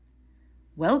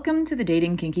Welcome to the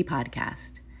Dating Kinky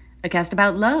Podcast, a cast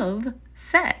about love,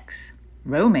 sex,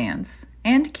 romance,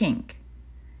 and kink.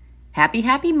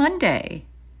 Happy Monday!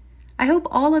 I hope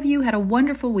all of you had a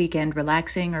wonderful weekend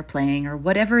relaxing or playing or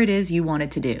whatever it is you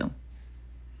wanted to do.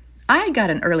 I got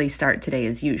an early start today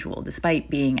as usual, despite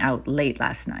being out late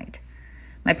last night.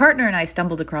 My partner and I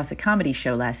stumbled across a comedy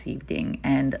show last evening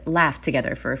and laughed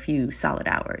together for a few solid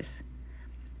hours.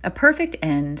 A perfect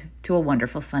end to a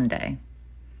wonderful Sunday.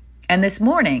 And this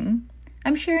morning,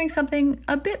 I'm sharing something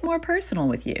a bit more personal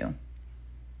with you.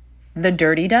 The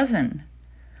Dirty Dozen.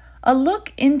 A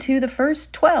look into the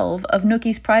first 12 of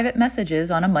Nookie's private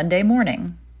messages on a Monday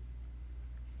morning.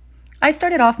 I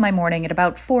started off my morning at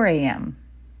about 4 a.m.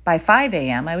 By 5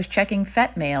 a.m., I was checking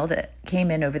FET mail that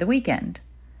came in over the weekend.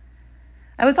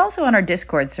 I was also on our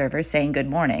Discord server saying good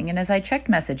morning, and as I checked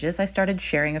messages, I started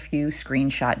sharing a few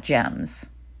screenshot gems.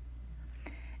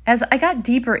 As I got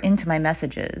deeper into my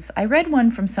messages, I read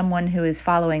one from someone who is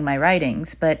following my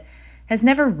writings, but has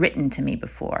never written to me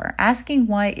before, asking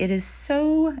why it is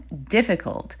so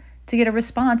difficult to get a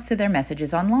response to their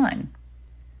messages online.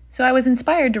 So I was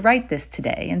inspired to write this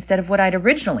today instead of what I'd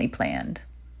originally planned.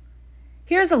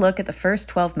 Here's a look at the first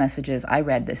 12 messages I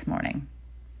read this morning.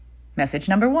 Message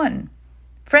number 1,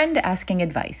 friend asking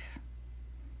advice.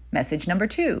 Message number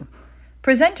 2,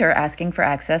 presenter asking for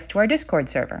access to our Discord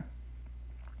server.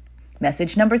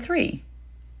 Message number 3.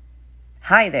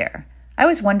 Hi there. I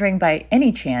was wondering by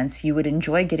any chance you would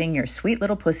enjoy getting your sweet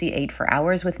little pussy ate for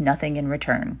hours with nothing in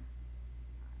return.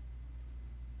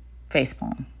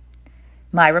 Facepalm.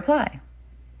 My reply.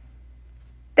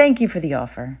 Thank you for the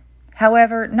offer.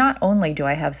 However, not only do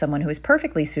I have someone who is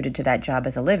perfectly suited to that job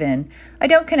as a live-in, I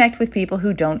don't connect with people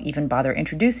who don't even bother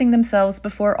introducing themselves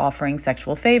before offering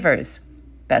sexual favors.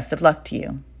 Best of luck to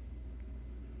you.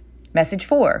 Message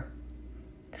 4.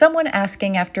 Someone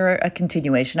asking after a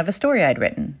continuation of a story I'd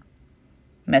written.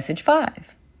 Message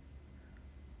 5.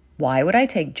 Why would I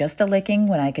take just a licking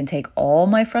when I can take all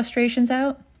my frustrations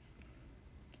out?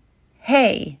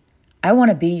 Hey, I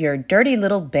want to be your dirty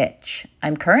little bitch.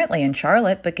 I'm currently in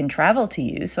Charlotte but can travel to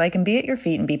you so I can be at your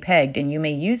feet and be pegged, and you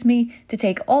may use me to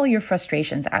take all your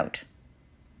frustrations out.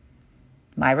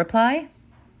 My reply?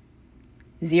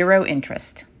 Zero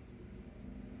interest.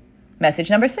 Message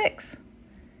number 6.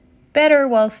 Better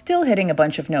while still hitting a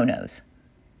bunch of no-nos.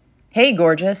 Hey,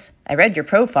 gorgeous. I read your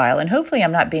profile, and hopefully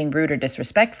I'm not being rude or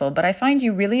disrespectful, but I find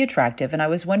you really attractive, and I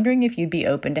was wondering if you'd be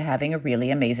open to having a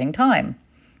really amazing time.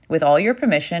 With all your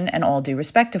permission and all due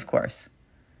respect, of course.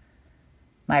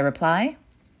 My reply?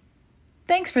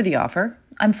 Thanks for the offer.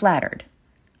 I'm flattered.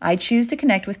 I choose to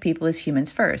connect with people as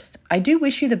humans first. I do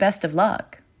wish you the best of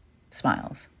luck.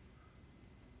 Smiles.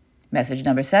 Message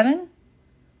number 7.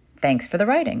 Thanks for the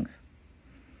writings.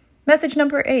 Message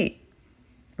number 8,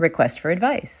 request for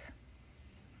advice.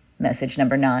 Message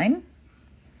number 9,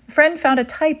 a friend found a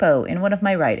typo in one of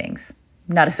my writings.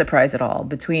 Not a surprise at all.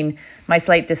 Between my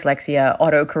slight dyslexia,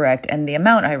 autocorrect, and the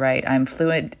amount I write, I'm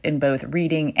fluent in both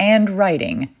reading and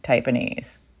writing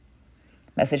Taiwanese.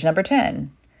 Message number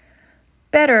 10,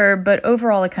 better, but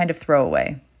overall a kind of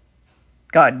throwaway.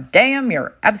 God damn,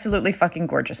 you're absolutely fucking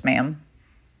gorgeous, ma'am.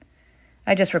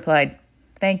 I just replied,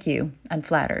 thank you, I'm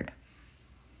flattered.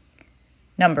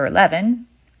 Number 11,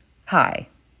 hi.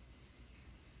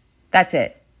 That's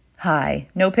it. Hi.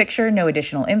 No picture, no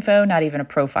additional info, not even a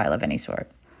profile of any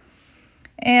sort.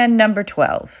 And number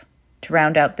 12, to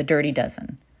round out the dirty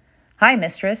dozen. Hi,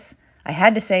 mistress. I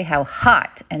had to say how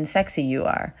hot and sexy you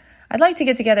are. I'd like to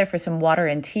get together for some water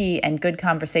and tea and good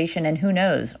conversation, and who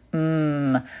knows?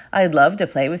 I'd love to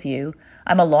play with you.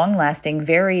 I'm a long-lasting,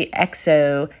 very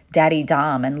exo daddy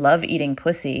dom and love eating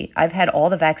pussy. I've had all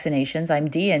the vaccinations. I'm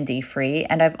D&D free,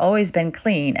 and I've always been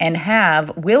clean and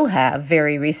will have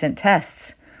very recent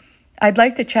tests. I'd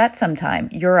like to chat sometime.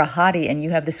 You're a hottie, and you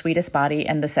have the sweetest body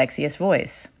and the sexiest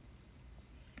voice.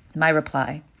 My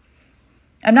reply.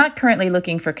 I'm not currently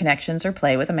looking for connections or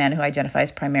play with a man who identifies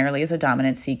primarily as a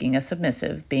dominant seeking a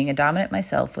submissive, being a dominant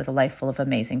myself with a life full of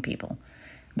amazing people.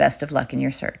 Best of luck in your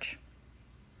search.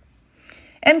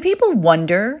 And people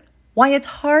wonder why it's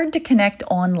hard to connect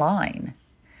online.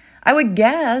 I would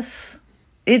guess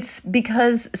it's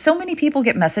because so many people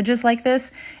get messages like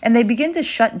this and they begin to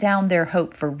shut down their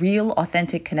hope for real,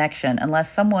 authentic connection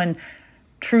unless someone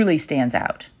truly stands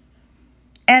out.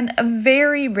 And a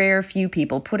very rare few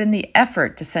people put in the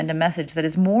effort to send a message that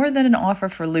is more than an offer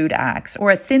for lewd acts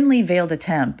or a thinly veiled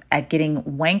attempt at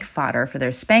getting wank fodder for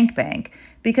their spank bank,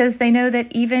 because they know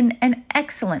that even an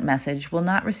excellent message will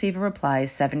not receive a reply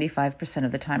 75%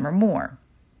 of the time or more.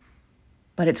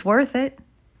 But it's worth it.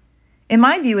 In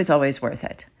my view, it's always worth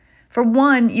it. For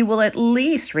one, you will at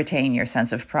least retain your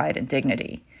sense of pride and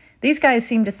dignity. These guys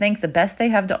seem to think the best they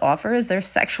have to offer is their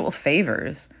sexual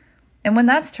favors. And when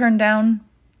that's turned down,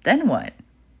 then what?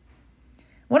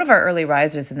 One of our early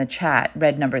risers in the chat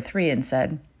read number 3 and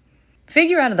said,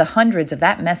 "Figure out of the hundreds of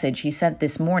that message he sent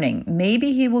this morning,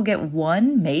 maybe he will get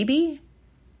one, maybe?"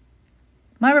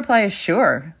 My reply is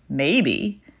sure,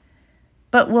 maybe.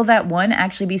 But will that one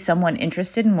actually be someone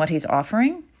interested in what he's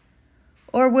offering?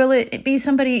 Or will it be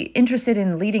somebody interested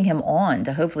in leading him on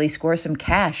to hopefully score some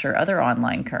cash or other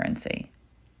online currency?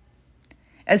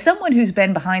 As someone who's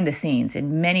been behind the scenes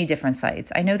in many different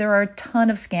sites, I know there are a ton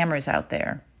of scammers out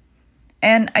there.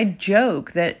 And I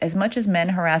joke that as much as men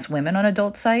harass women on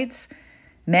adult sites,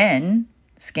 men,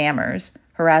 scammers,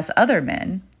 harass other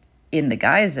men, in the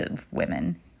guise of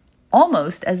women,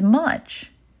 almost as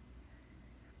much.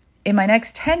 In my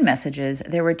next 10 messages,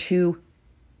 there were 2,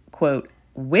 quote,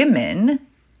 women,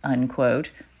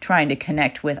 unquote, trying to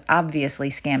connect with obviously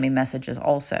scammy messages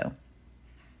also.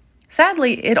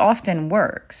 Sadly, it often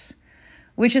works,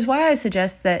 which is why I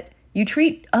suggest that you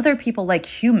treat other people like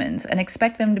humans and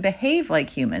expect them to behave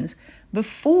like humans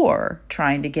before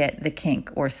trying to get the kink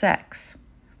or sex.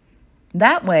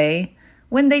 That way,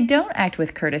 when they don't act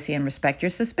with courtesy and respect, your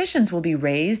suspicions will be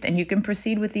raised and you can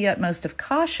proceed with the utmost of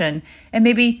caution and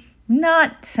maybe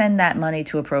not send that money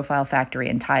to a profile factory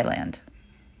in Thailand.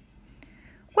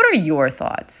 What are your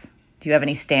thoughts? Do you have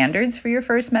any standards for your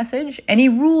first message? Any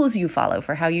rules you follow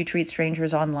for how you treat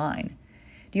strangers online?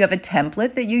 Do you have a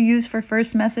template that you use for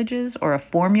first messages or a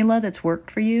formula that's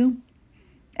worked for you?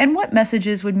 And what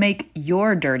messages would make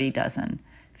your dirty dozen?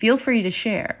 Feel free to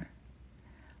share.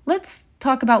 Let's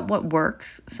talk about what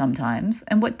works sometimes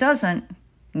and what doesn't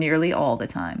nearly all the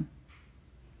time.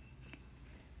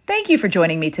 Thank you for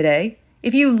joining me today.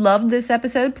 If you loved this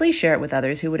episode, please share it with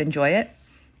others who would enjoy it.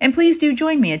 And please do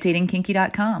join me at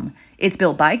datingkinky.com. It's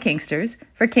built by Kinksters,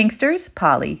 for Kinksters,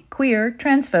 poly, queer,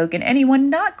 trans folk, and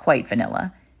anyone not quite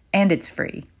vanilla. And it's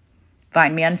free.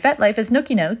 Find me on FetLife as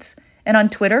Nookie Notes, and on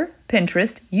Twitter,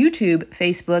 Pinterest, YouTube,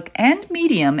 Facebook, and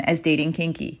Medium as Dating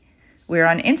Kinky. We're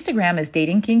on Instagram as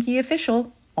Dating Kinky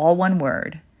Official, all one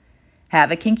word.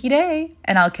 Have a kinky day,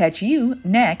 and I'll catch you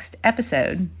next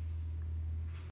episode.